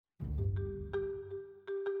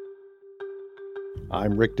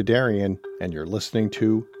I'm Rick Dadarian, and you're listening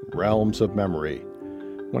to Realms of Memory.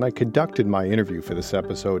 When I conducted my interview for this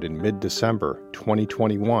episode in mid-December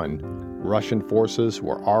 2021, Russian forces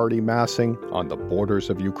were already massing on the borders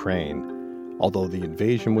of Ukraine. Although the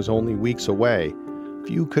invasion was only weeks away,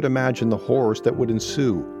 few could imagine the horrors that would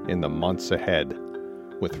ensue in the months ahead.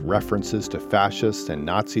 With references to fascists and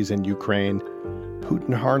Nazis in Ukraine,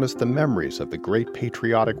 Putin harnessed the memories of the Great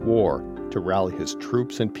Patriotic War to rally his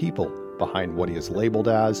troops and people behind what he has labeled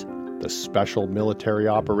as the special military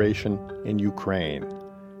operation in Ukraine.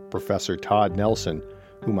 Professor Todd Nelson,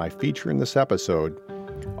 whom I feature in this episode,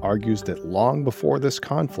 argues that long before this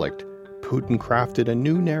conflict, Putin crafted a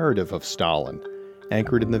new narrative of Stalin,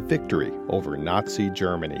 anchored in the victory over Nazi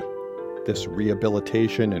Germany. This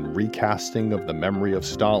rehabilitation and recasting of the memory of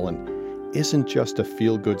Stalin isn't just a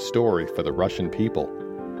feel-good story for the Russian people.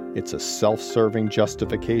 It's a self-serving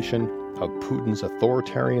justification of Putin's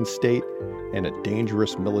authoritarian state and a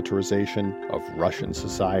dangerous militarization of Russian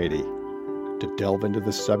society. To delve into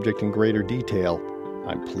this subject in greater detail,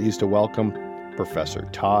 I'm pleased to welcome Professor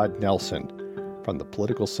Todd Nelson from the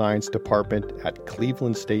Political Science Department at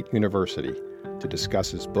Cleveland State University to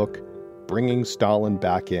discuss his book, Bringing Stalin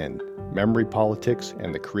Back In: Memory Politics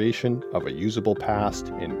and the Creation of a Usable Past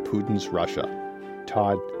in Putin's Russia.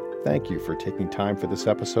 Todd, thank you for taking time for this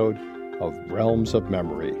episode of Realms of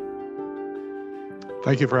Memory.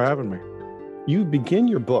 Thank you for having me. You begin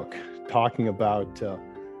your book talking about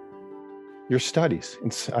your studies.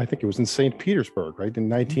 I think it was in St. Petersburg, right, in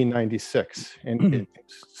 1996. And it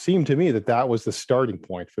seemed to me that that was the starting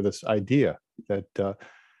point for this idea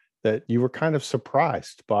that you were kind of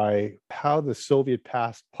surprised by how the Soviet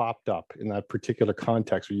past popped up in that particular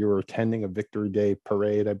context where you were attending a Victory Day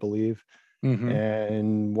parade, I believe,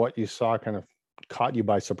 and what you saw kind of caught you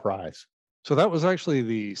by surprise. So that was actually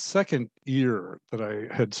the second year that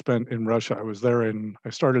I had spent in Russia. I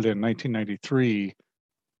started in 1993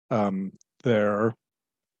 there,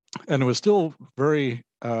 and it was still very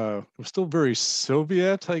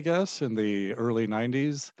Soviet, I guess, in the early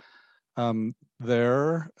 90s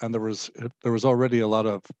there, and there was already a lot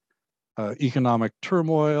of economic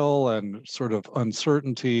turmoil and sort of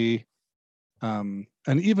uncertainty. And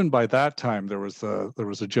even by that time, there was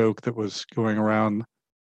a joke that was going around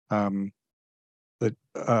that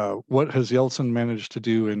what has Yeltsin managed to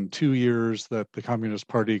do in 2 years that the Communist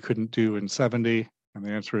Party couldn't do in 70? And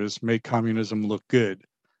the answer is make communism look good.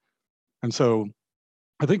 And so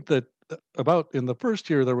I think that about in the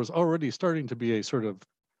first year, there was already starting to be a sort of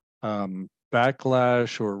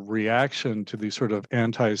backlash or reaction to these sort of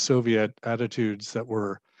anti-Soviet attitudes that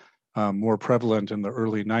were more prevalent in the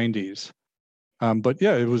early 90s. But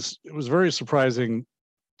yeah, it was very surprising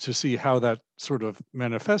to see how that sort of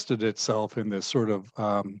manifested itself in this sort of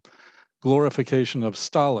glorification of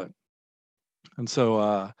Stalin. And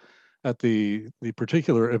so at the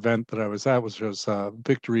particular event that I was at, which was a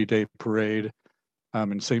Victory Day parade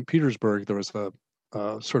in St. Petersburg, there was a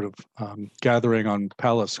sort of gathering on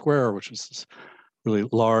Palace Square, which is this really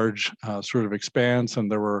large sort of expanse,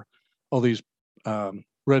 and there were all these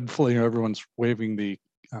red flag, everyone's waving the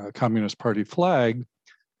Communist Party flag,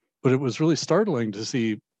 but it was really startling to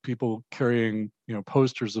see people carrying,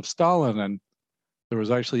 posters of Stalin. And there was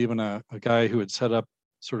actually even a guy who had set up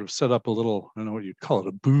a little, I don't know what you'd call it,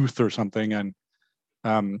 a booth or something. And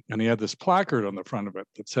he had this placard on the front of it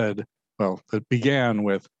that said, that began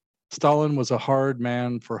with, Stalin was a hard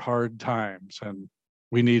man for hard times, and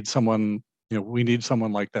we need someone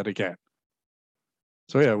like that again.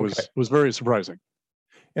 So yeah, it was very surprising.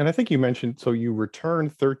 And I think you mentioned, so you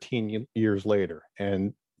returned 13 years later,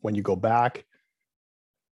 and when you go back,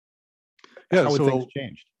 how would things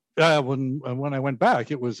changed? When I went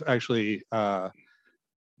back, it was actually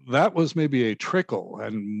that was maybe a trickle,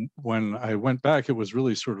 and when I went back, it was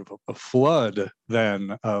really sort of a flood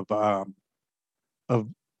then of a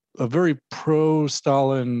very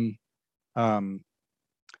pro-Stalin. I don't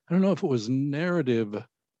know if it was narrative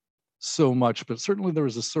so much, but certainly there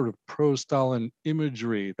was a sort of pro-Stalin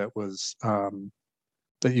imagery that was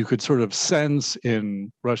that you could sort of sense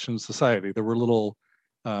in Russian society. There were little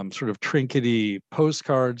sort of trinkety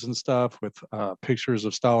postcards and stuff with pictures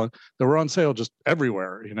of Stalin that were on sale just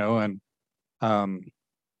everywhere, and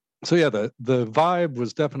so yeah, the vibe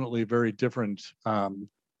was definitely very different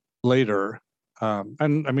later,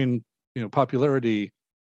 and I mean, popularity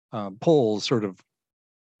polls sort of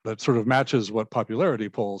matches what popularity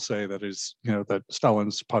polls say. That is, that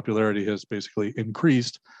Stalin's popularity has basically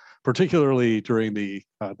increased, particularly during the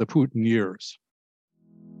Putin years.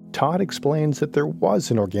 Todd explains that there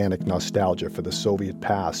was an organic nostalgia for the Soviet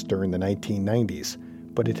past during the 1990s,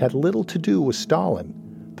 but it had little to do with Stalin.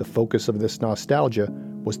 The focus of this nostalgia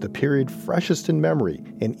was the period freshest in memory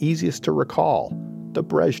and easiest to recall, the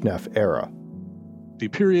Brezhnev era. The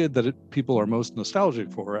period that people are most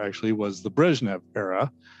nostalgic for actually was the Brezhnev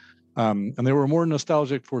era. And they were more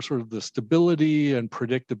nostalgic for sort of the stability and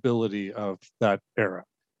predictability of that era,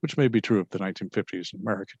 which may be true of the 1950s in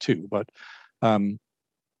America too. But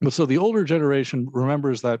so the older generation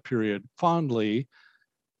remembers that period fondly.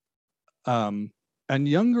 And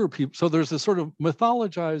younger people, so there's this sort of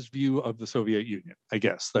mythologized view of the Soviet Union, I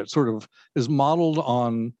guess, that sort of is modeled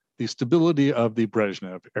on the stability of the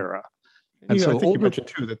Brezhnev era. And so I think you mentioned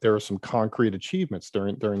too that there are some concrete achievements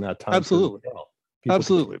during that time. Absolutely. Period as well.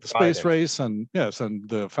 Absolutely. The space race, and yes, and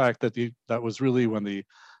the fact that that was really when the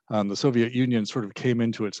Soviet Union sort of came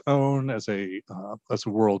into its own as a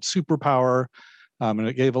world superpower, and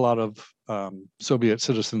it gave a lot of Soviet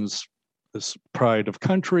citizens this pride of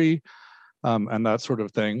country, and that sort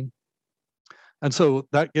of thing. And so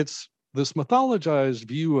that gets this mythologized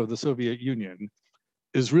view of the Soviet Union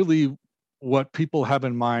is really what people have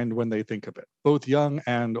in mind when they think of it, both young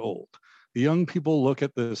and old. The young people look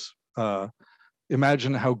at this,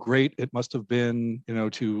 imagine how great it must have been,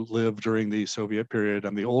 to live during the Soviet period,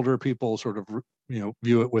 and the older people sort of,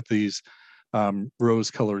 view it with these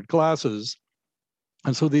rose-colored glasses.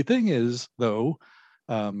 And so the thing is, though,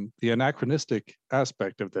 the anachronistic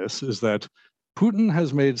aspect of this is that Putin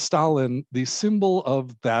has made Stalin the symbol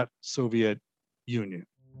of that Soviet Union.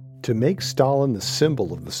 To make Stalin the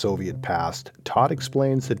symbol of the Soviet past, Todd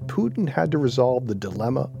explains that Putin had to resolve the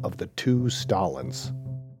dilemma of the two Stalins.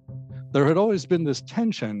 There had always been this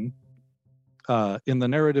tension in the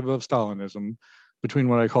narrative of Stalinism between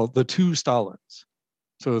what I call the two Stalins.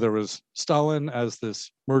 So there was Stalin as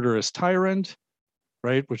this murderous tyrant,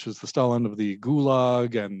 right, which is the Stalin of the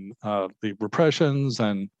Gulag and the repressions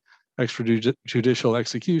and extrajudicial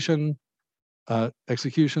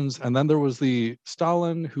executions. And then there was the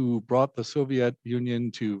Stalin who brought the Soviet Union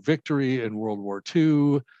to victory in World War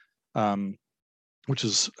II, which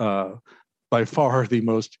is by far the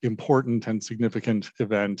most important and significant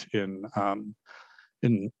event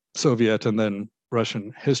in Soviet and then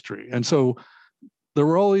Russian history. And so there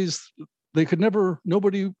were always,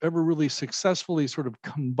 nobody ever really successfully sort of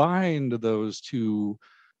combined those two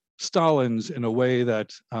Stalins in a way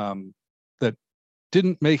that that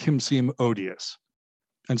didn't make him seem odious.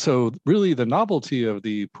 And so really the novelty of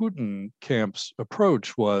the Putin camp's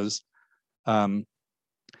approach was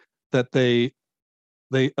that they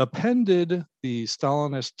appended the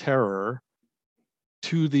Stalinist terror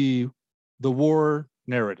to the war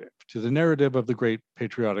narrative, to the narrative of the Great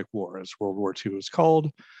Patriotic War, as World War II is called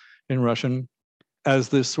in Russian, as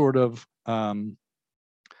this sort of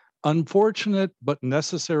unfortunate but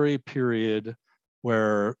necessary period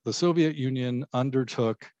where the Soviet Union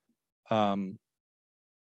undertook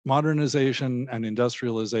modernization and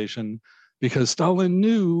industrialization because Stalin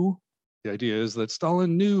knew, the idea is that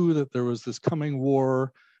Stalin knew that there was this coming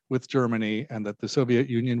war with Germany and that the Soviet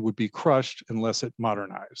Union would be crushed unless it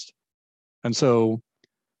modernized. And so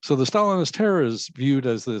the Stalinist terror is viewed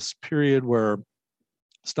as this period where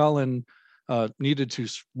Stalin needed to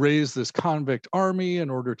raise this convict army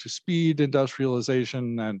in order to speed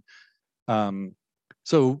industrialization. And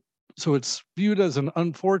so it's viewed as an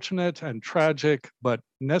unfortunate and tragic but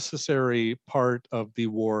necessary part of the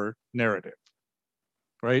war narrative,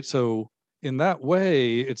 right? So in that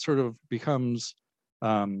way, it sort of becomes,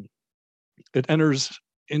 it enters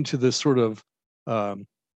into this sort of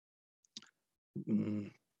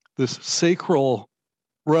this sacral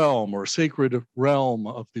realm or sacred realm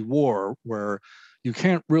of the war, where you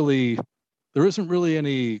can't really, there isn't really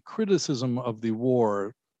any criticism of the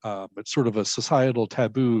war. It's sort of a societal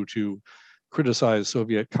taboo to criticize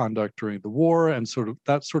Soviet conduct during the war, and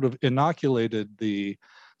that sort of inoculated the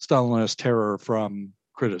Stalinist terror from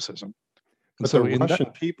criticism. And but so the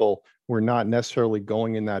Russian people were not necessarily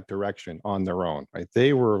going in that direction on their own, right?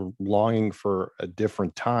 They were longing for a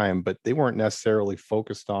different time, but they weren't necessarily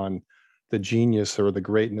focused on the genius or the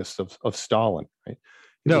greatness of Stalin, right?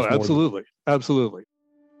 No, absolutely. Absolutely.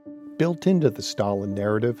 Built into the Stalin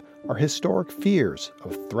narrative are historic fears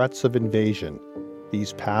of threats of invasion.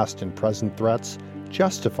 These past and present threats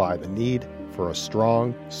justify the need for a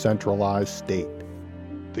strong, centralized state.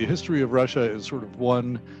 The history of Russia is sort of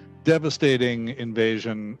one devastating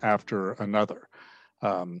invasion after another.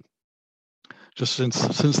 Just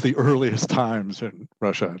since the earliest times in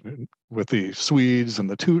Russia, with the Swedes and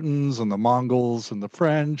the Teutons and the Mongols and the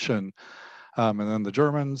French and then the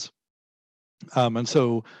Germans. And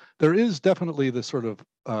so there is definitely this sort of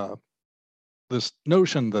this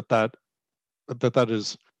notion that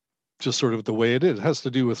is just sort of the way it is. It has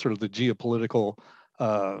to do with sort of the geopolitical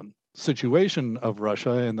situation of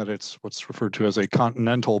Russia, in that it's what's referred to as a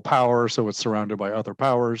continental power, so it's surrounded by other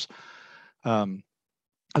powers,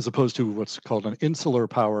 as opposed to what's called an insular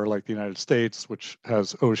power like the United States, which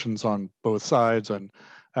has oceans on both sides and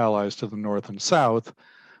allies to the north and south.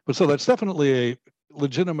 But so that's definitely a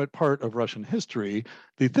legitimate part of Russian history.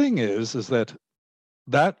 The thing is that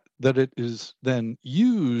it is then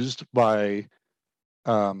used by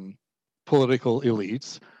political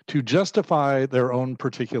elites to justify their own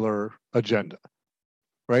particular agenda,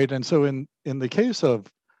 right? And so in the case of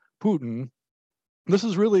Putin, this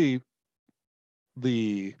is really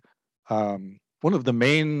the one of the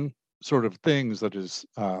main sort of things that is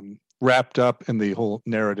wrapped up in the whole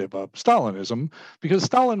narrative of Stalinism, because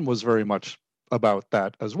Stalin was very much about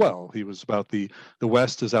that as well. He was about the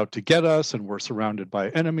West is out to get us, and we're surrounded by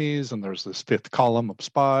enemies, and there's this fifth column of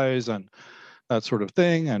spies and that sort of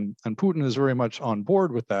thing. And Putin is very much on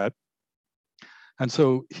board with that. And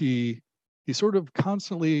so he sort of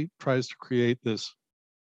constantly tries to create this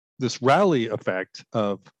rally effect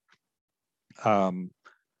of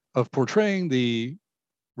portraying the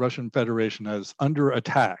Russian Federation as under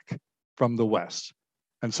attack from the West.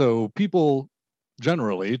 And so people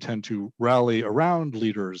generally tend to rally around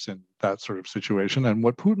leaders in that sort of situation. And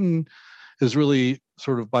what Putin is really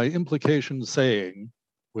sort of by implication saying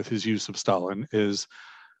with his use of Stalin is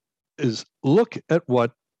look at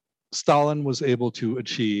what Stalin was able to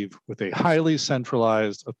achieve with a highly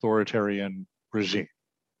centralized authoritarian regime.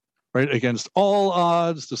 Right? Against all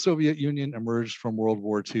odds, the Soviet Union emerged from World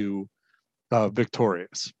War II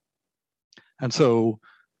victorious. And so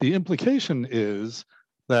the implication is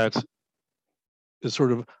that is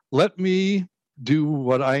sort of, let me do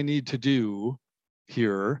what I need to do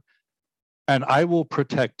here, and I will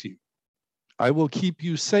protect you. I will keep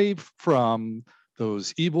you safe from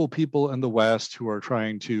those evil people in the West who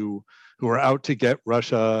are out to get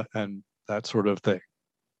Russia and that sort of thing.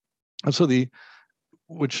 And so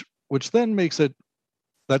which then makes it,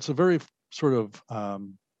 that's a very sort of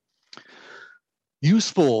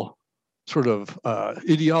useful sort of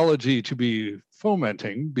ideology to be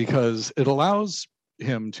fomenting, because it allows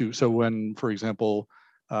him to, so when, for example,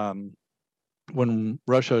 when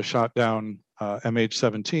Russia shot down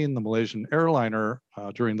MH17, the Malaysian airliner,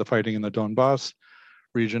 during the fighting in the Donbass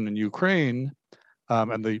region in Ukraine,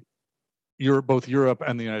 and both Europe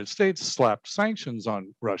and the United States slapped sanctions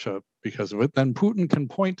on Russia because of it, then Putin can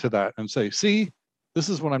point to that and say, see, this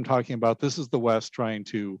is what I'm talking about. This is the West trying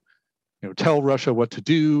to tell Russia what to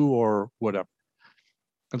do or whatever.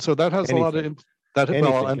 And so that has anything, a lot of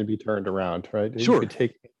anything can be turned around, right? Sure. You could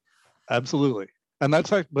take... Absolutely. And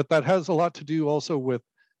but that has a lot to do also with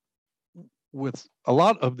a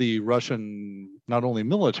lot of the Russian, not only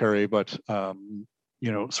military, but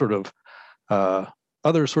sort of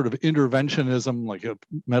other sort of interventionism, like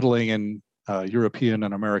meddling in European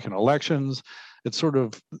and American elections. It's sort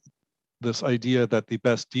of this idea that the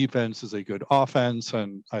best defense is a good offense,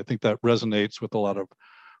 and I think that resonates with a lot of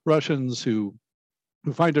Russians who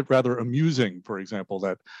find it rather amusing, for example,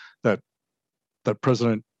 that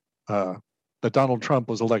President that Donald Trump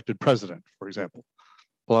was elected president, for example.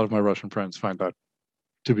 A lot of my Russian friends find that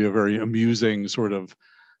to be a very amusing sort of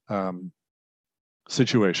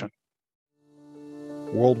situation.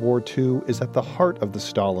 World War II is at the heart of the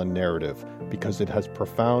Stalin narrative because it has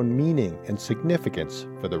profound meaning and significance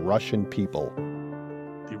for the Russian people.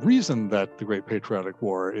 The reason that the Great Patriotic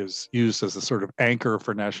War is used as a sort of anchor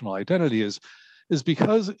for national identity is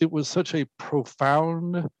because it was such a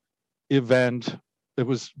profound event. It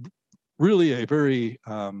was really a very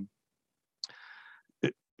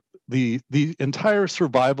the entire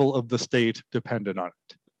survival of the state depended on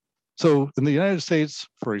it. So in the United States,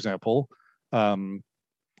 for example,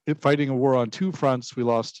 fighting a war on two fronts, we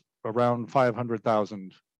lost around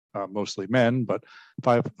 500,000, mostly men, but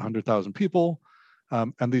 500,000 people.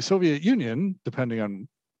 And the Soviet Union, depending on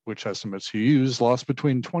which estimates you use, lost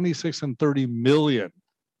between 26 and 30 million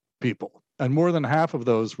people. And more than half of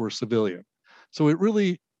those were civilian. So it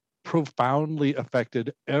really profoundly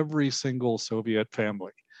affected every single Soviet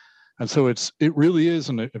family. And so it really is,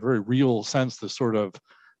 in a very real sense, this sort of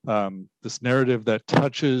this narrative that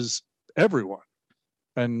touches everyone.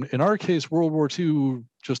 And in our case, World War II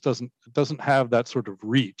just doesn't have that sort of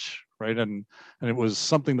reach, right? And it was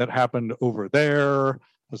something that happened over there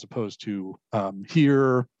as opposed to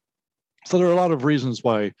here. So there are a lot of reasons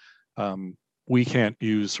why we can't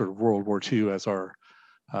use sort of World War II as our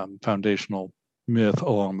foundational myth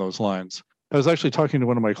along those lines. I was actually talking to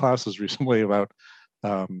one of my classes recently about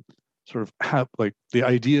sort of like the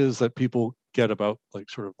ideas that people get about like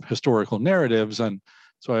sort of historical narratives. And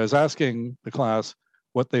so I was asking the class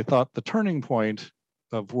what they thought the turning point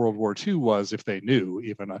of World War II was, if they knew,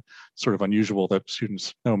 even sort of unusual that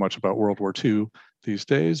students know much about World War II these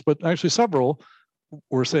days, but actually several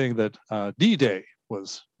were saying that D-Day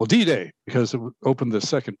was, well, D-Day, because it opened the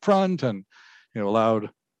second front and allowed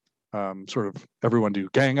sort of everyone to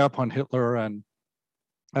gang up on Hitler,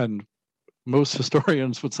 and most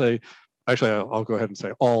historians would say, actually, I'll go ahead and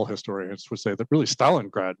say all historians would say that really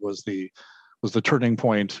Stalingrad was the turning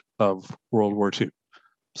point of World War II.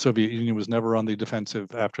 Soviet Union was never on the defensive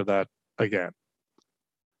after that again.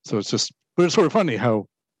 So but it's sort of funny how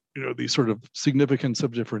the sort of significance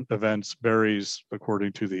of different events varies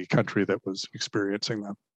according to the country that was experiencing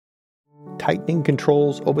them. Tightening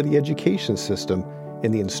controls over the education system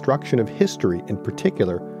and the instruction of history in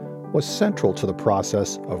particular was central to the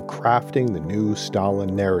process of crafting the new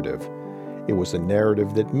Stalin narrative. It was a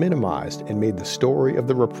narrative that minimized and made the story of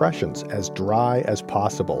the repressions as dry as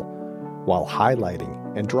possible, while highlighting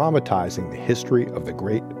and dramatizing the history of the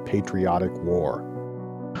Great Patriotic War.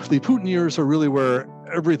 The Putin years are really where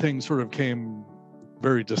everything sort of came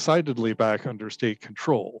very decidedly back under state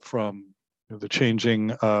control, from the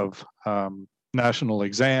changing of national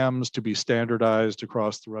exams to be standardized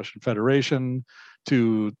across the Russian Federation,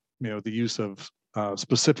 to the use of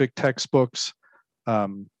specific textbooks,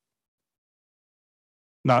 not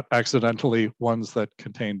accidentally ones that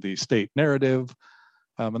contained the state narrative,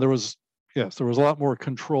 and there was a lot more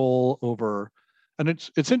control over. And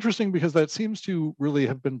it's interesting because that seems to really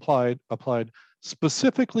have been applied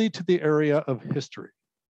specifically to the area of history.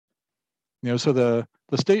 So the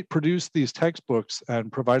state produced these textbooks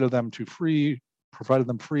and provided them free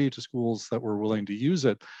to schools that were willing to use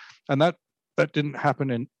it, and that didn't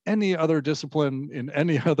happen in any other discipline, in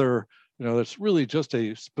any other. It's really just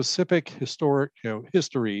a specific historic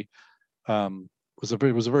history. Was a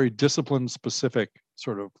very discipline specific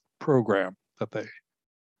sort of program that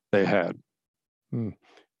they had.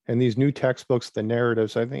 And these new textbooks, the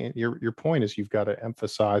narratives, I think your point is you've got to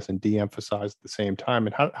emphasize and de-emphasize at the same time.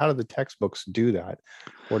 And how do the textbooks do that?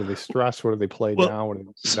 What do they stress? What do they play down? What are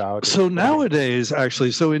they about? So nowadays,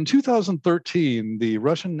 actually, so in 2013, the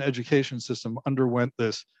Russian education system underwent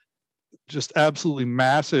this just absolutely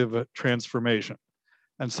massive transformation.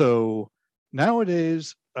 And so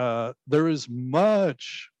nowadays, there is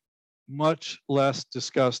much, much less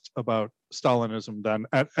discussed about Stalinism than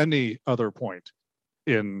at any other point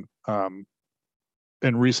in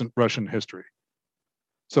recent Russian history.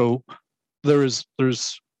 So there's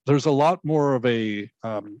a lot more of a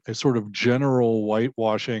sort of general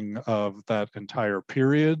whitewashing of that entire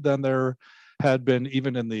period than there had been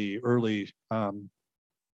even in the early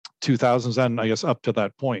 2000s, and I guess up to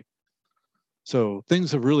that point. So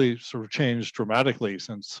things have really sort of changed dramatically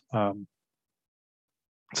since I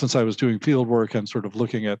was doing field work and sort of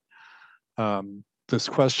looking at this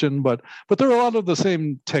question. But there are a lot of the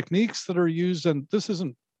same techniques that are used, and this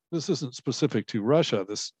isn't specific to Russia.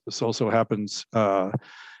 This also happens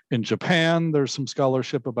in Japan. There's some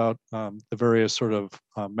scholarship about the various sort of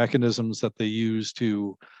mechanisms that they use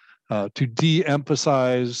to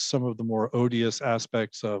de-emphasize some of the more odious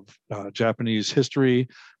aspects of Japanese history,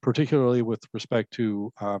 particularly with respect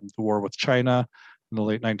to the war with China in the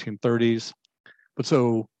late 1930s. But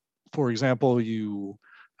so, for example, you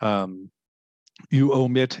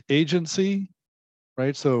omit agency,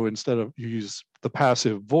 right? So instead of, you use the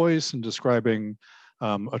passive voice in describing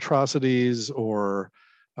atrocities or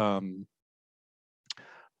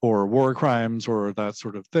war crimes or that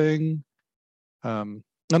sort of thing. And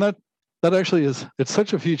that actually it's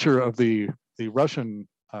such a feature of the Russian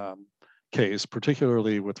case,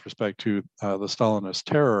 particularly with respect to the Stalinist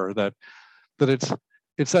terror, that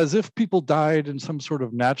it's as if people died in some sort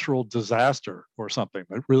of natural disaster or something.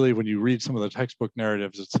 But really, when you read some of the textbook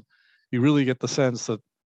narratives, you really get the sense that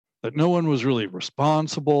no one was really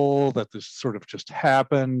responsible, that this sort of just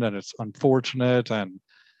happened, and it's unfortunate, and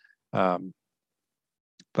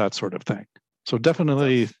that sort of thing. So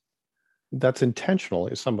definitely. That's intentional.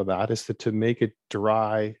 Some of that is to make it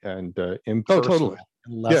dry and impersonal, totally.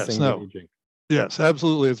 And less engaging. Yes,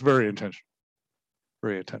 absolutely. It's very intentional.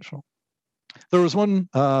 Very intentional. There was one,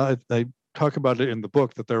 I talk about it in the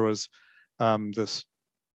book, that there was I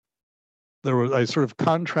sort of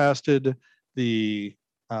contrasted the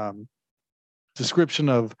description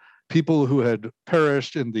of people who had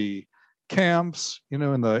perished in the camps, in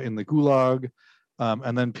the Gulag,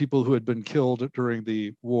 and then people who had been killed during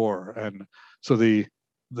the war. And so the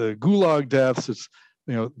Gulag deaths, it's,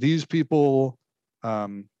 these people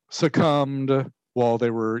succumbed while they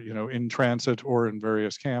were, in transit or in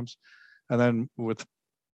various camps. And then with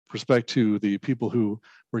respect to the people who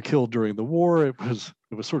were killed during the war, it was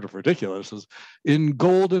it was sort of ridiculous. In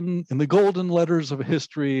the golden letters of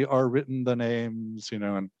history are written the names,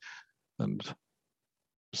 and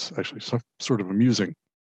it's actually sort of amusing.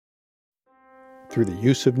 Through the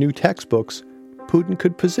use of new textbooks, Putin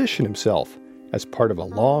could position himself as part of a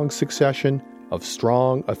long succession of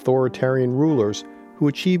strong authoritarian rulers who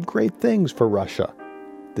achieved great things for Russia.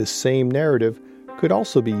 This same narrative could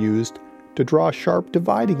also be used to draw a sharp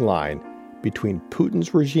dividing line between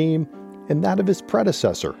Putin's regime and that of his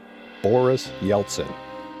predecessor, Boris Yeltsin.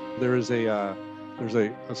 There's a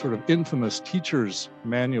sort of infamous teacher's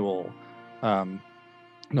manual known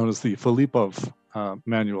as the Filipov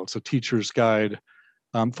manual. It's a teacher's guide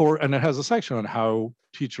and it has a section on how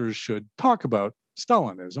teachers should talk about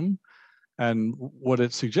Stalinism. And what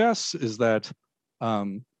it suggests is that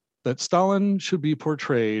Stalin should be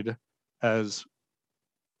portrayed as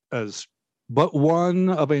but one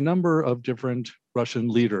of a number of different Russian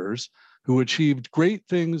leaders who achieved great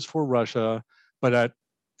things for Russia, but at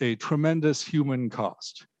a tremendous human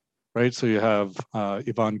cost, right? So you have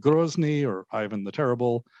Ivan Grozny, or Ivan the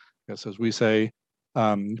Terrible, I guess as we say,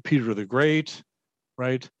 Peter the Great,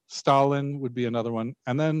 right? Stalin would be another one.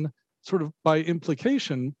 And then sort of by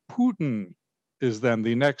implication, Putin is then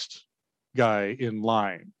the next guy in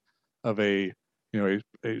line of a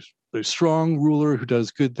strong ruler who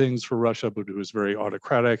does good things for Russia, but who is very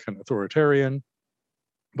autocratic and authoritarian.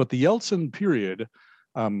 But the Yeltsin period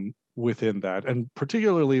within that, and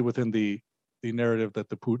particularly within the narrative that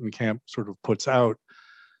the Putin camp sort of puts out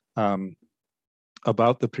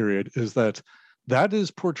about the period, is that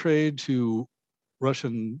is portrayed to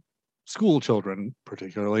Russian school children,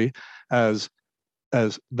 particularly, as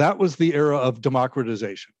that was the era of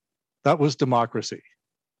democratization. That was democracy,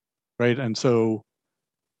 right? And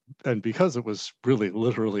because it was really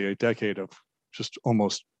literally a decade of just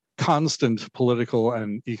almost constant political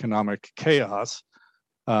and economic chaos,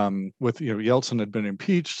 with Yeltsin had been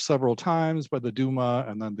impeached several times by the Duma,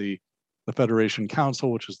 and then the Federation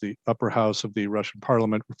Council, which is the upper house of the Russian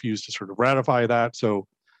parliament, refused to sort of ratify that. So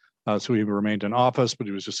he remained in office, but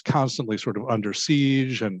he was just constantly sort of under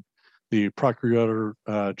siege, and the Procurator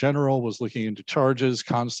General was looking into charges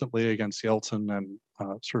constantly against Yeltsin and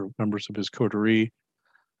sort of members of his coterie.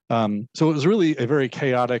 So it was really a very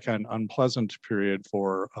chaotic and unpleasant period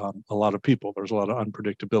for a lot of people. There's a lot of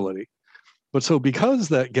unpredictability. But so because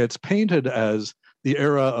that gets painted as the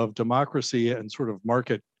era of democracy and sort of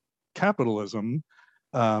market capitalism,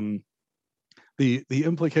 the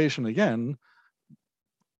implication again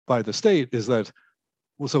by the state is that,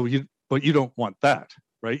 but you don't want that,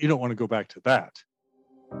 right? You don't want to go back to that.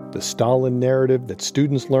 The Stalin narrative that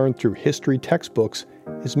students learn through history textbooks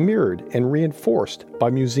is mirrored and reinforced by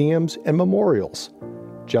museums and memorials.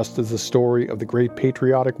 Just as the story of the Great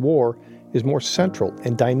Patriotic War is more central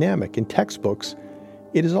and dynamic in textbooks,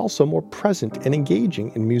 it is also more present and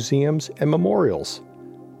engaging in museums and memorials.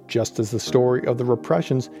 Just as the story of the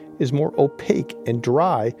repressions is more opaque and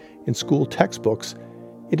dry in school textbooks,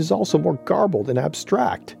 it is also more garbled and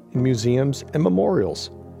abstract in museums and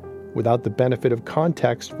memorials. Without the benefit of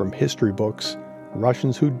context from history books,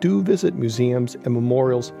 Russians who do visit museums and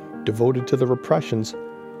memorials devoted to the repressions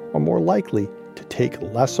are more likely to take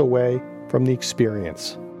less away from the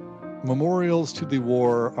experience. Memorials to the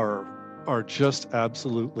war are just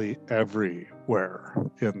absolutely everywhere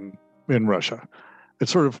in Russia.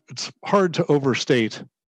 It's hard to overstate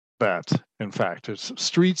that. In fact,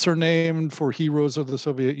 streets are named for heroes of the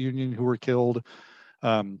Soviet Union who were killed.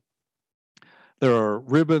 There are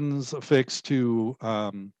ribbons affixed to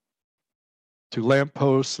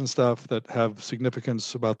lampposts and stuff that have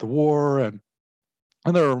significance about the war, and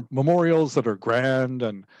there are memorials that are grand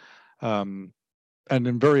and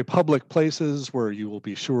in very public places where you will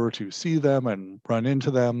be sure to see them and run into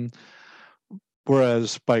them.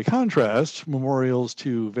 Whereas, by contrast, memorials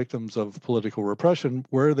to victims of political repression,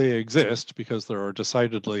 where they exist, because there are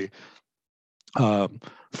decidedly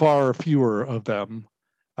far fewer of them,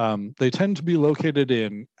 they tend to be located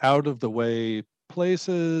in out-of-the-way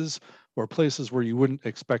places, or places where you wouldn't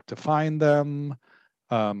expect to find them,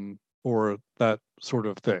 or that sort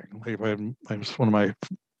of thing. One of my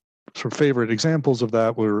sort of favorite examples of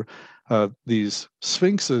that were these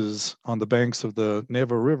sphinxes on the banks of the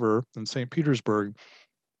Neva River in St. Petersburg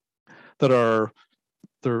they're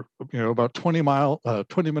about 20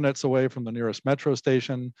 minutes away from the nearest metro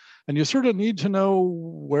station, and you sort of need to know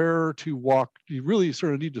where to walk. You really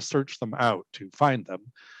sort of need to search them out to find them,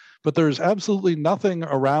 but there's absolutely nothing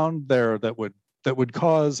around there that would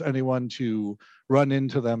cause anyone to run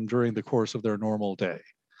into them during the course of their normal day.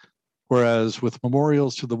 Whereas with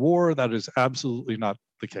memorials to the war, that is absolutely not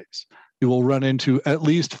the case. You will run into at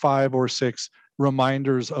least 5 or 6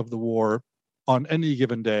 reminders of the war on any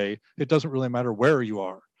given day. It doesn't really matter where you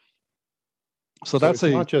are. So that's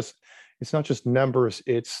it's not just numbers,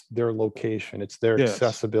 it's their location, it's their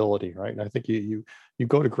accessibility, right? And I think you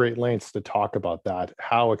go to great lengths to talk about that.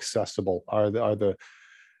 How accessible are the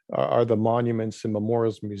monuments and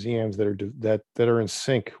memorials, museums that are in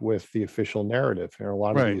sync with the official narrative? And a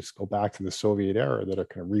lot of these go back to the Soviet era that are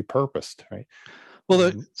kind of repurposed, right?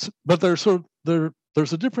 Well, but there's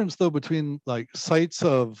a difference though between like sites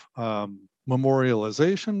of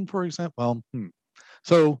memorialization, for example.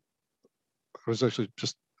 So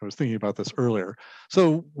I was thinking about this earlier.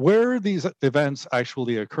 So where these events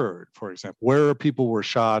actually occurred, for example, where people were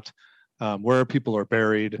shot, where people are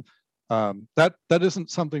buried, that isn't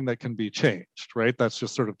something that can be changed, right? That's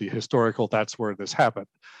just sort of the historical, that's where this happened.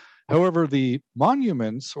 However, the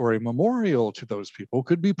monuments or a memorial to those people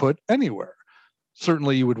could be put anywhere.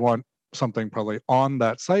 Certainly you would want something probably on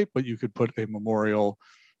that site, but you could put a memorial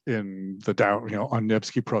in on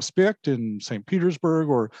Nevsky Prospect in St. Petersburg,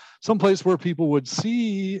 or someplace where people would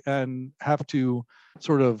see and have to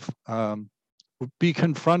sort of be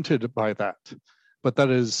confronted by that. But that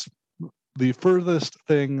is the furthest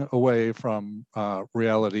thing away from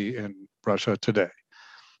reality in Russia today.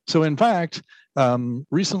 So in fact,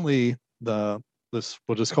 recently this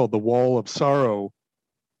what is called the Wall of Sorrow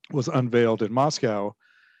was unveiled in Moscow,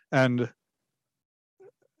 and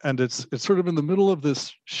it's sort of in the middle of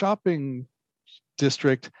this shopping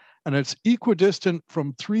district, and it's equidistant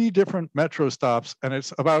from 3 different metro stops, and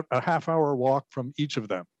it's about a half-hour walk from each of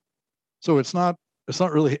them. So it's not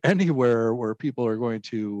really anywhere where people are going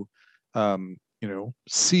to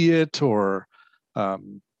see it or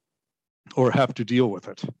have to deal with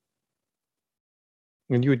it.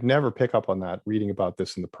 And you would never pick up on that reading about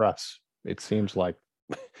this in the press. It seems like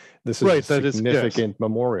this is a significant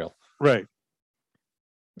memorial. Right.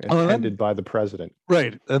 Attended by the president.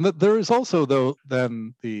 Right. And there is also, though,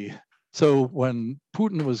 then so when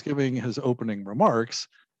Putin was giving his opening remarks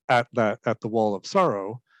at the Wall of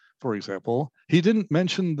Sorrow, for example, he didn't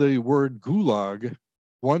mention the word gulag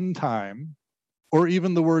one time, or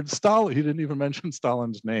even the word Stalin. He didn't even mention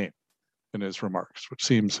Stalin's name in his remarks, which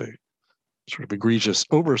seems a sort of egregious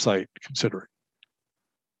oversight considering.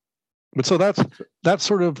 But so that's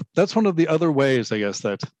one of the other ways, I guess,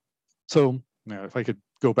 that, so now if I could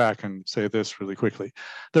go back and say this really quickly,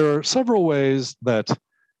 there are several ways that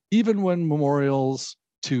even when memorials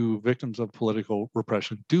to victims of political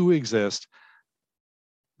repression do exist,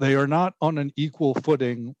 they are not on an equal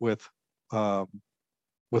footing with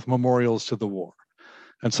memorials to the war.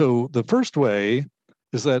 And so the first way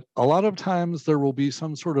is that a lot of times there will be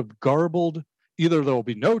some sort of garbled, either there will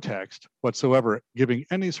be no text whatsoever giving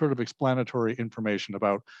any sort of explanatory information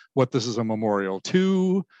about what this is a memorial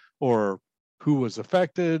to, or who was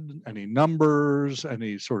affected, any numbers,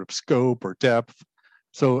 any sort of scope or depth.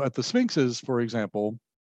 So at the Sphinxes, for example,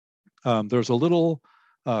 there's a little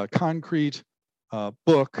concrete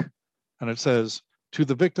book, and it says, "To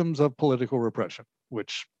the victims of political repression,"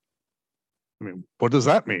 which, I mean, what does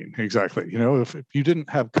that mean exactly? If you didn't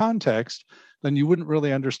have context, then you wouldn't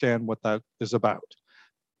really understand what that is about.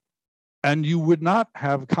 And you would not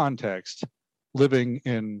have context living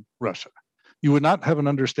in Russia. You would not have an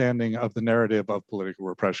understanding of the narrative of political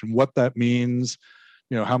repression, what that means,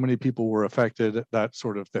 how many people were affected, that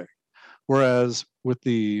sort of thing. Whereas with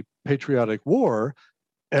the patriotic war,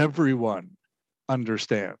 everyone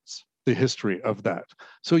understands the history of that.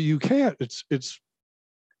 So you can't,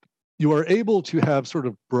 you are able to have sort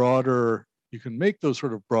of broader, you can make those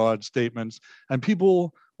sort of broad statements, and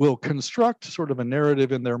people will construct sort of a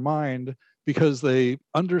narrative in their mind because they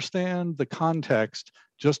understand the context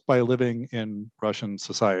just by living in Russian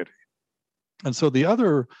society. And so the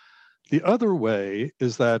other way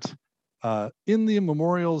is that in the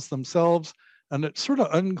memorials themselves, and it's sort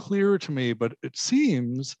of unclear to me, but it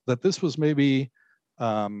seems that this was maybe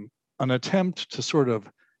an attempt to sort of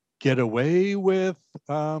get away with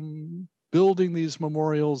building these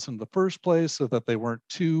memorials in the first place, so that they weren't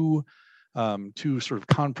too sort of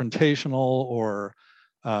confrontational or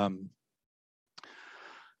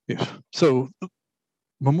so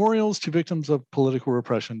memorials to victims of political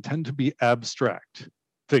repression tend to be abstract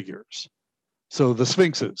figures. So the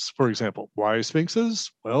Sphinxes, for example. Why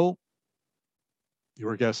Sphinxes? Well,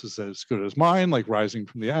 your guess is as good as mine, like rising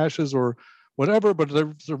from the ashes or whatever, but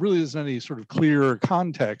there really isn't any sort of clear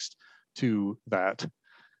context to that.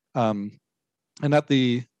 And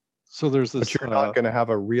so there's this. But you're not going to have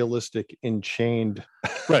a realistic enchained.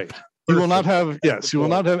 Right. You will not have, you will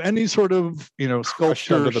not have any sort of,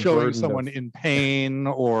 sculpture showing someone in pain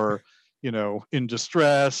or, in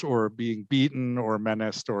distress or being beaten or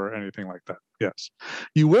menaced or anything like that. Yes,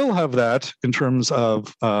 you will have that in terms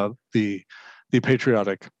of the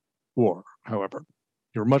patriotic war. However,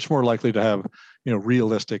 you're much more likely to have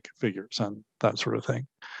realistic figures and that sort of thing.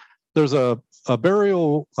 There's a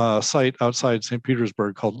burial site outside St.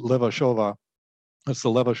 Petersburg called Levashova. That's the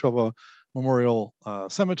Levashova Memorial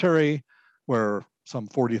Cemetery, where some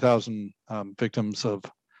 40,000 victims of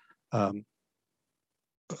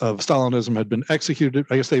Stalinism had been executed.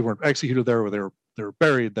 I guess they weren't executed there, but they were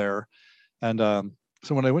buried there. And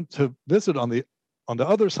so when I went to visit on the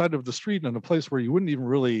other side of the street, in a place where you wouldn't even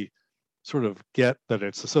really sort of get that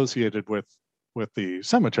it's associated with the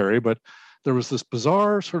cemetery, but there was this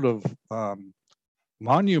bizarre sort of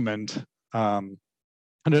monument, and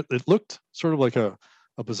it looked sort of like a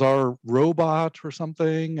bizarre robot or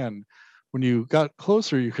something. And when you got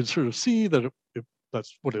closer, you could sort of see that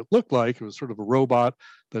that's what it looked like. It was sort of a robot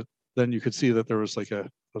that then you could see that there was like a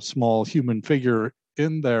small human figure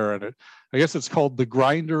in there. And I guess it's called the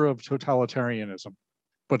grinder of totalitarianism,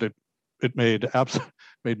 but it made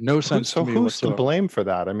no sense to me. So who's to blame for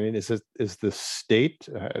that? I mean, is the state,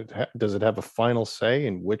 does it have a final say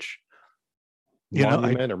in which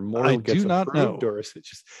monument or memorial gets approved? Or is it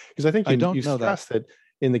just, because I think you stressed that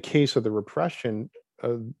in the case of the repression,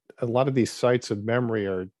 a lot of these sites of memory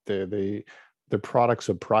are the products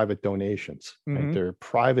of private donations. Mm-hmm. Right? They're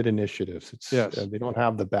private initiatives. They don't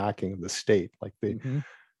have the backing of the state like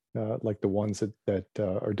like the ones that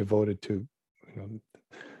are devoted to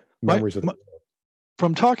memories of.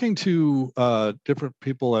 From talking to different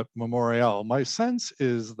people at Memorial, my sense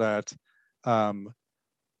is that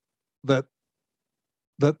that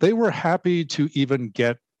they were happy to even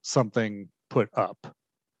get something put up.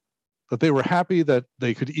 That they were happy that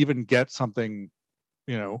they could even get something,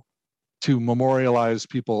 to memorialize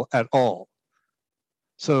people at all.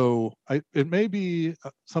 So it may be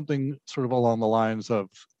something sort of along the lines of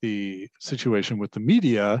the situation with the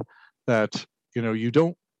media, that you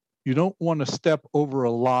don't want to step over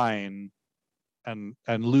a line and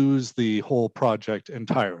lose the whole project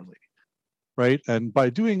entirely, right? And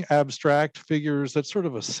by doing abstract figures, that's sort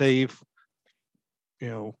of a safe,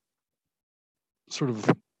 sort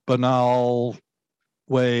of banal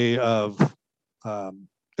way of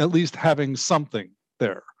at least having something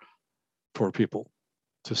there for people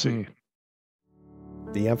to see.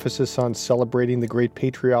 The emphasis on celebrating the Great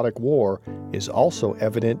Patriotic War is also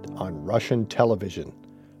evident on Russian television.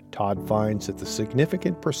 Todd finds that the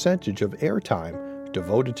significant percentage of airtime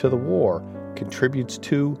devoted to the war contributes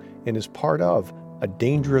to and is part of a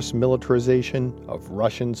dangerous militarization of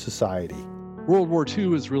Russian society. World War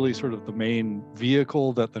II is really sort of the main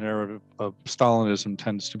vehicle that the narrative of Stalinism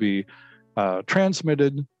tends to be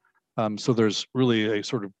transmitted. So there's really a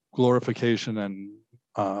sort of glorification and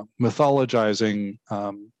mythologizing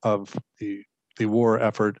of the war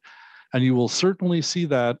effort, and you will certainly see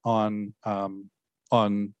that on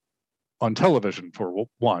television,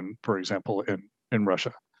 for example, in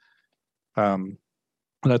Russia.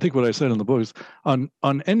 And I think what I said in the book is on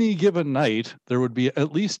any given night, there would be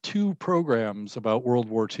at least 2 programs about World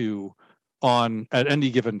War II on at any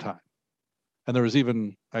given time. And there was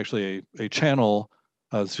even actually a channel,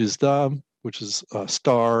 Zvezda, which is a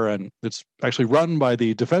Star, and it's actually run by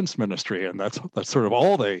the Defense Ministry, and that's sort of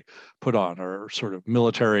all they put on, are sort of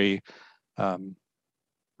military,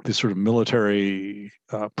 these sort of military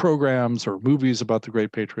programs or movies about the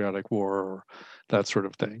Great Patriotic War or that sort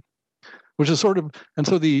of thing. Which is sort of, and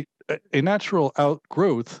so a natural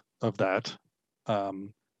outgrowth of that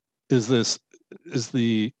is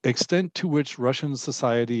the extent to which Russian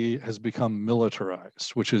society has become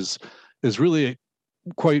militarized, which is really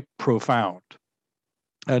quite profound.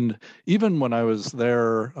 And even when I was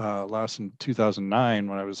there last in 2009,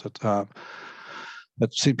 when I was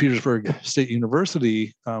at St. Petersburg State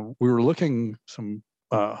University, we were looking, some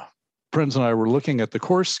friends and I were looking at the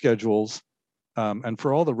course schedules. And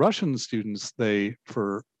for all the Russian students,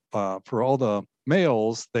 for all the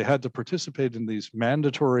males, they had to participate in these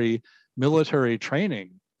mandatory military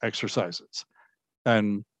training exercises,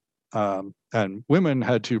 and women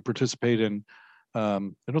had to participate in. I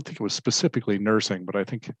don't think it was specifically nursing, but I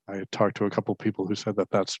think I had talked to a couple of people who said that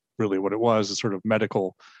that's really what it was, a sort of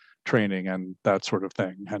medical training and that sort of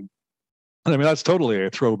thing. And I mean, that's totally a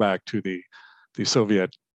throwback to the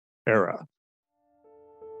Soviet era.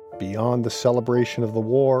 Beyond the celebration of the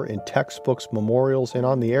war in textbooks, memorials, and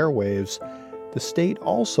on the airwaves, the state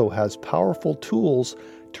also has powerful tools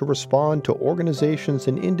to respond to organizations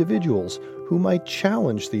and individuals who might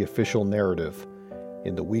challenge the official narrative.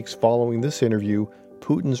 In the weeks following this interview,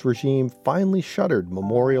 Putin's regime finally shuttered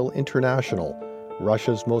Memorial International,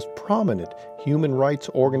 Russia's most prominent human rights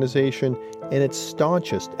organization and its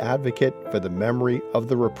staunchest advocate for the memory of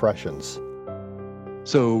the repressions.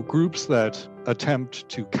 So groups that attempt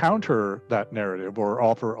to counter that narrative or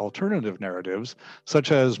offer alternative narratives,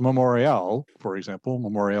 such as Memorial, for example,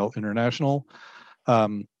 Memorial International,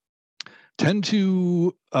 tend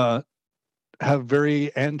to have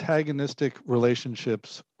very antagonistic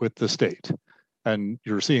relationships with the state. And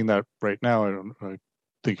you're seeing that right now. I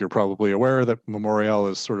think you're probably aware that Memorial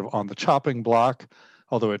is sort of on the chopping block,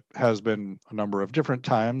 although it has been a number of different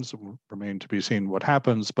times. It will remain to be seen what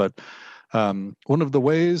happens. But one of the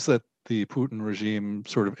ways that the Putin regime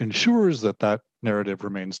sort of ensures that that narrative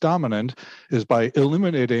remains dominant is by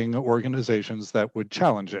eliminating organizations that would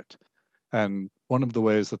challenge it. And one of the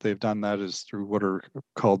ways that they've done that is through what are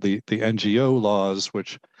called the NGO laws,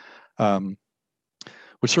 which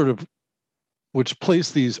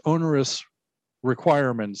place these onerous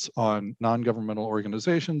requirements on non-governmental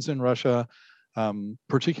organizations in Russia,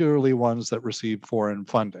 particularly ones that receive foreign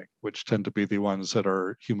funding, which tend to be the ones that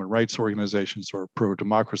are human rights organizations or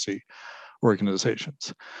pro-democracy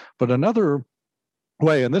organizations. But another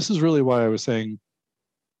way, and this is really why I was saying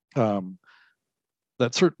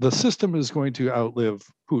that the system is going to outlive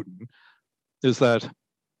Putin, is that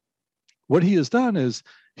what he has done is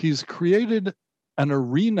he's created an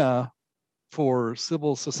arena for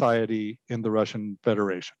civil society in the Russian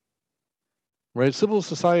Federation. Right? Civil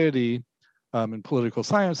society in political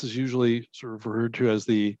science is usually sort of referred to as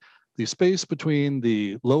the space between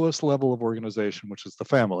the lowest level of organization, which is the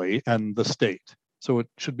family, and the state. So it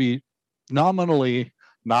should be nominally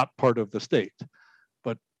not part of the state.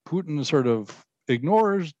 But Putin sort of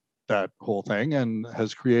ignores that whole thing and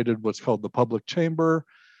has created what's called the public chamber,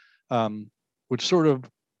 which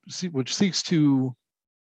seeks to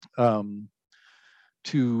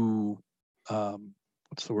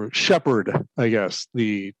shepherd, I guess,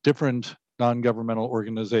 the different non-governmental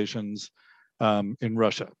organizations in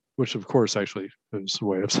Russia, which of course actually is a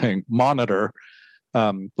way of saying monitor,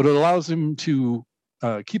 but it allows him to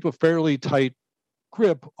keep a fairly tight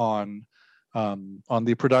grip on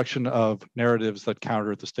the production of narratives that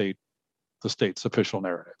counter the state's official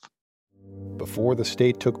narrative. Before the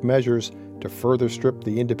state took measures to further strip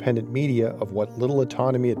the independent media of what little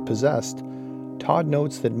autonomy it possessed, Todd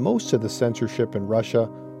notes that most of the censorship in Russia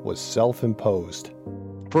was self-imposed.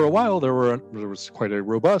 For a while, there was quite a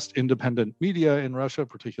robust independent media in Russia,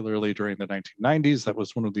 particularly during the 1990s. That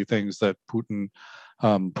was one of the things that Putin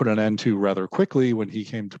put an end to rather quickly when he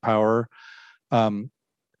came to power. And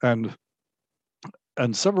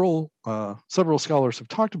several scholars have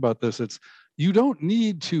talked about this. You don't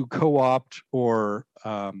need to co-opt or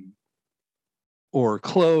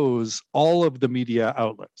close all of the media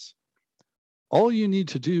outlets. All you need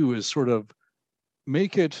to do is sort of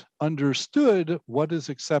make it understood what is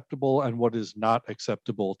acceptable and what is not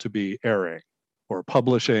acceptable to be airing or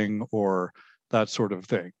publishing or that sort of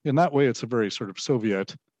thing. In that way, it's a very sort of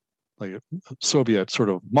Soviet sort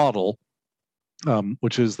of model,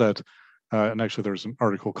 which is that, and actually there's an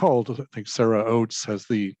article called, I think Sarah Oates has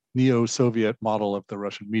the neo-Soviet model of the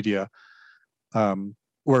Russian media,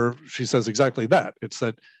 where she says exactly that. It's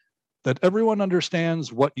that everyone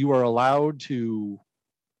understands what you are allowed to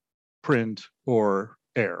print or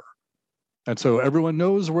air. And so everyone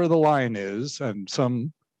knows where the line is, and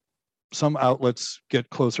some outlets get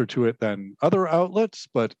closer to it than other outlets,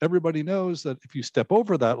 but everybody knows that if you step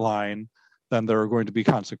over that line, then there are going to be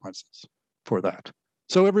consequences for that.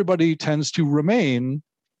 So everybody tends to remain,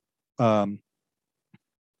 and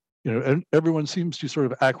everyone seems to sort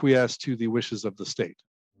of acquiesce to the wishes of the state.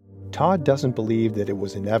 Todd doesn't believe that it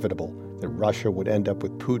was inevitable that Russia would end up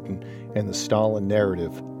with Putin and the Stalin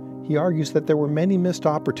narrative. He argues that there were many missed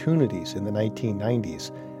opportunities in the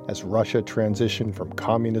 1990s as Russia transitioned from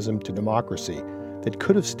communism to democracy that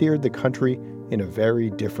could have steered the country in a very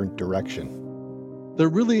different direction. There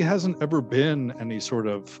really hasn't ever been any sort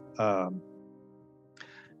of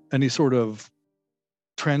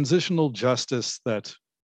transitional justice that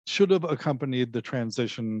should have accompanied the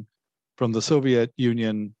transition from the Soviet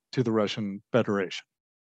Union to the Russian Federation.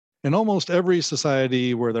 In almost every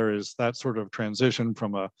society where there is that sort of transition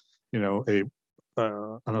from an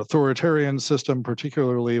authoritarian system,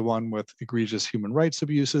 particularly one with egregious human rights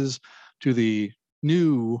abuses, to the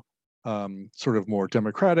new sort of more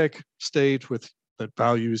democratic state that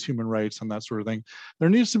values human rights and that sort of thing, there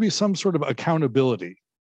needs to be some sort of accountability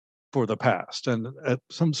for the past and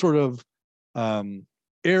some sort of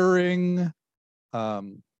airing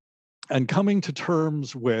and coming to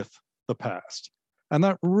terms with the past. And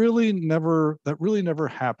that really never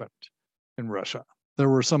happened in Russia. There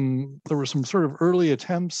were some sort of early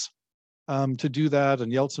attempts to do that,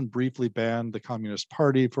 and Yeltsin briefly banned the Communist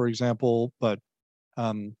Party, for example, but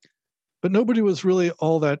nobody was really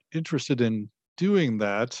all that interested in doing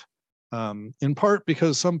that, in part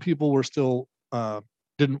because some people were still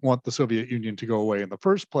didn't want the Soviet Union to go away in the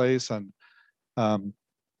first place, and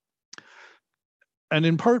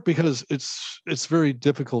in part because it's very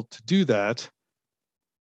difficult to do that.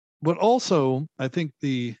 But also, I think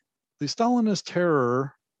the Stalinist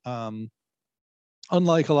terror,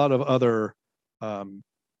 unlike a lot of other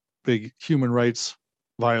big human rights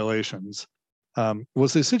violations,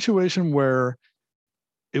 was a situation where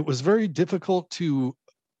it was very difficult to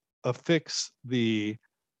affix the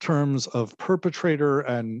terms of perpetrator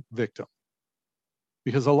and victim,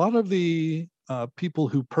 because a lot of the people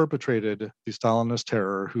who perpetrated the Stalinist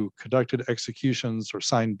terror, who conducted executions or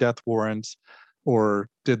signed death warrants or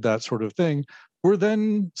did that sort of thing, were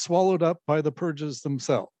then swallowed up by the purges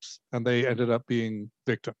themselves, and they ended up being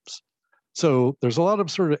victims. So there's a lot of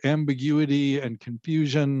sort of ambiguity and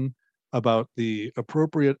confusion about the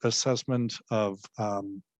appropriate assessment of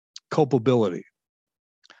culpability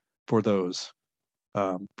for those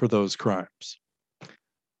crimes.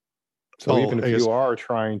 So even if you are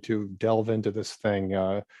trying to delve into this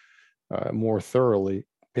thing more thoroughly,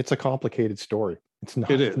 it's a complicated story. It's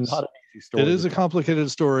not, it is. Not an easy story. It is a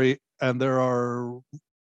complicated story, and there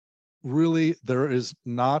is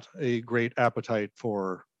not a great appetite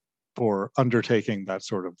for undertaking that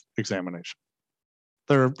sort of examination.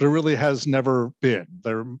 There really has never been.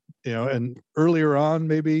 And earlier on,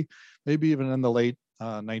 maybe even in the late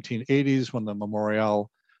 1980s, when the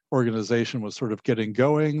Memorial organization was sort of getting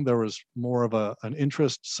going, there was more of an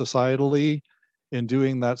interest societally in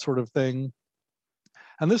doing that sort of thing.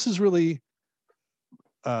 And this is really,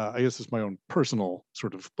 I guess it's my own personal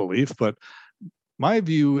sort of belief, but my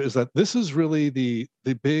view is that this is really the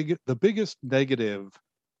biggest negative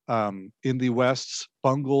in the West's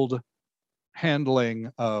bungled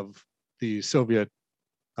handling of the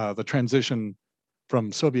the transition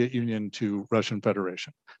from Soviet Union to Russian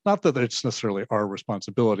Federation. Not that it's necessarily our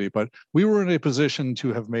responsibility, but we were in a position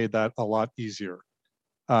to have made that a lot easier,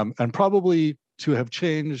 and probably to have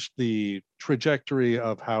changed the trajectory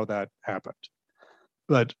of how that happened.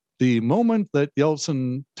 But the moment that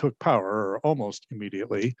Yeltsin took power, or almost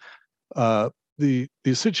immediately, the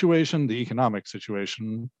situation, the economic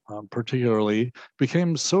situation particularly,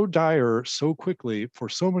 became so dire so quickly for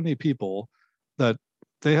so many people that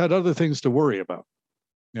they had other things to worry about.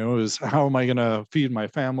 It was, how am I going to feed my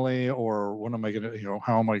family, or what am I going to,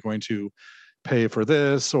 how am I going to pay for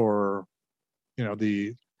this, or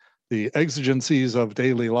the exigencies of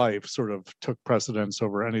daily life sort of took precedence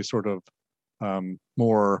over any sort of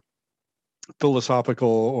more philosophical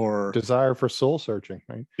or desire for soul searching,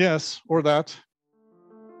 right? Yes, or that.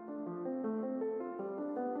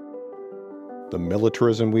 The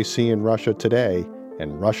militarism we see in Russia today,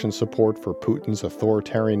 and Russian support for Putin's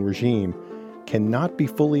authoritarian regime, cannot be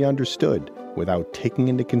fully understood without taking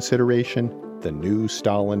into consideration the new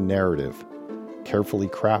Stalin narrative. Carefully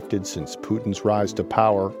crafted since Putin's rise to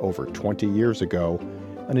power over 20 years ago,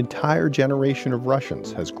 an entire generation of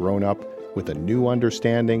Russians has grown up with a new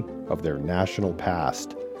understanding of their national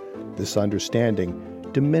past. This understanding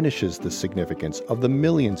diminishes the significance of the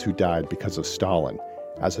millions who died because of Stalin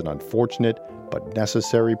as an unfortunate but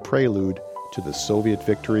necessary prelude to the Soviet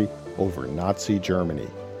victory over Nazi Germany.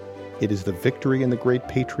 It is the victory in the Great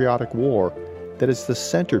Patriotic War that is the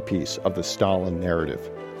centerpiece of the Stalin narrative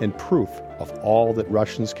and proof of all that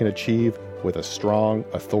Russians can achieve with a strong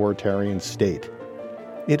authoritarian state.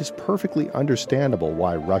 It is perfectly understandable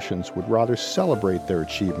why Russians would rather celebrate their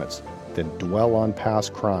achievements than dwell on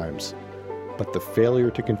past crimes. But the failure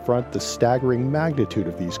to confront the staggering magnitude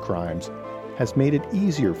of these crimes has made it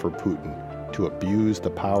easier for Putin to abuse the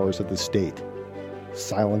powers of the state,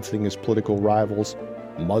 silencing his political rivals,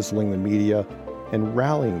 muzzling the media, and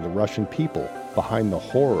rallying the Russian people behind the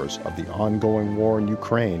horrors of the ongoing war in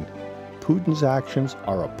Ukraine. Putin's actions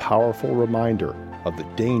are a powerful reminder of the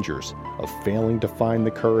dangers of failing to find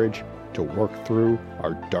the courage to work through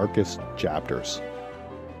our darkest chapters.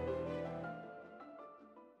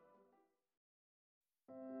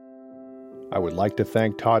 I would like to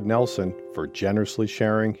thank Todd Nelson for generously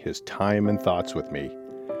sharing his time and thoughts with me.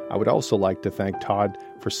 I would also like to thank Todd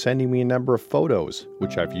for sending me a number of photos,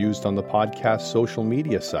 which I've used on the podcast social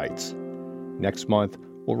media sites. Next month,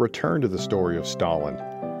 we'll return to the story of Stalin.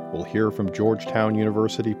 We'll hear from Georgetown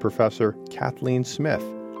University professor Kathleen Smith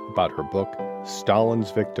about her book,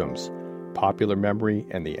 Stalin's Victims: Popular Memory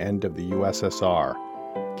and the End of the USSR.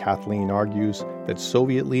 Kathleen argues that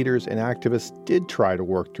Soviet leaders and activists did try to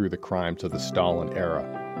work through the crimes of the Stalin era.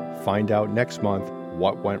 Find out next month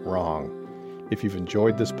what went wrong. If you've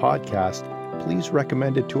enjoyed this podcast, please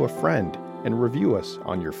recommend it to a friend and review us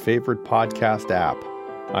on your favorite podcast app.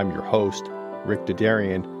 I'm your host, Rick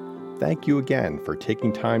Dadarian. Thank you again for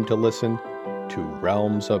taking time to listen to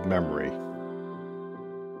Realms of Memory.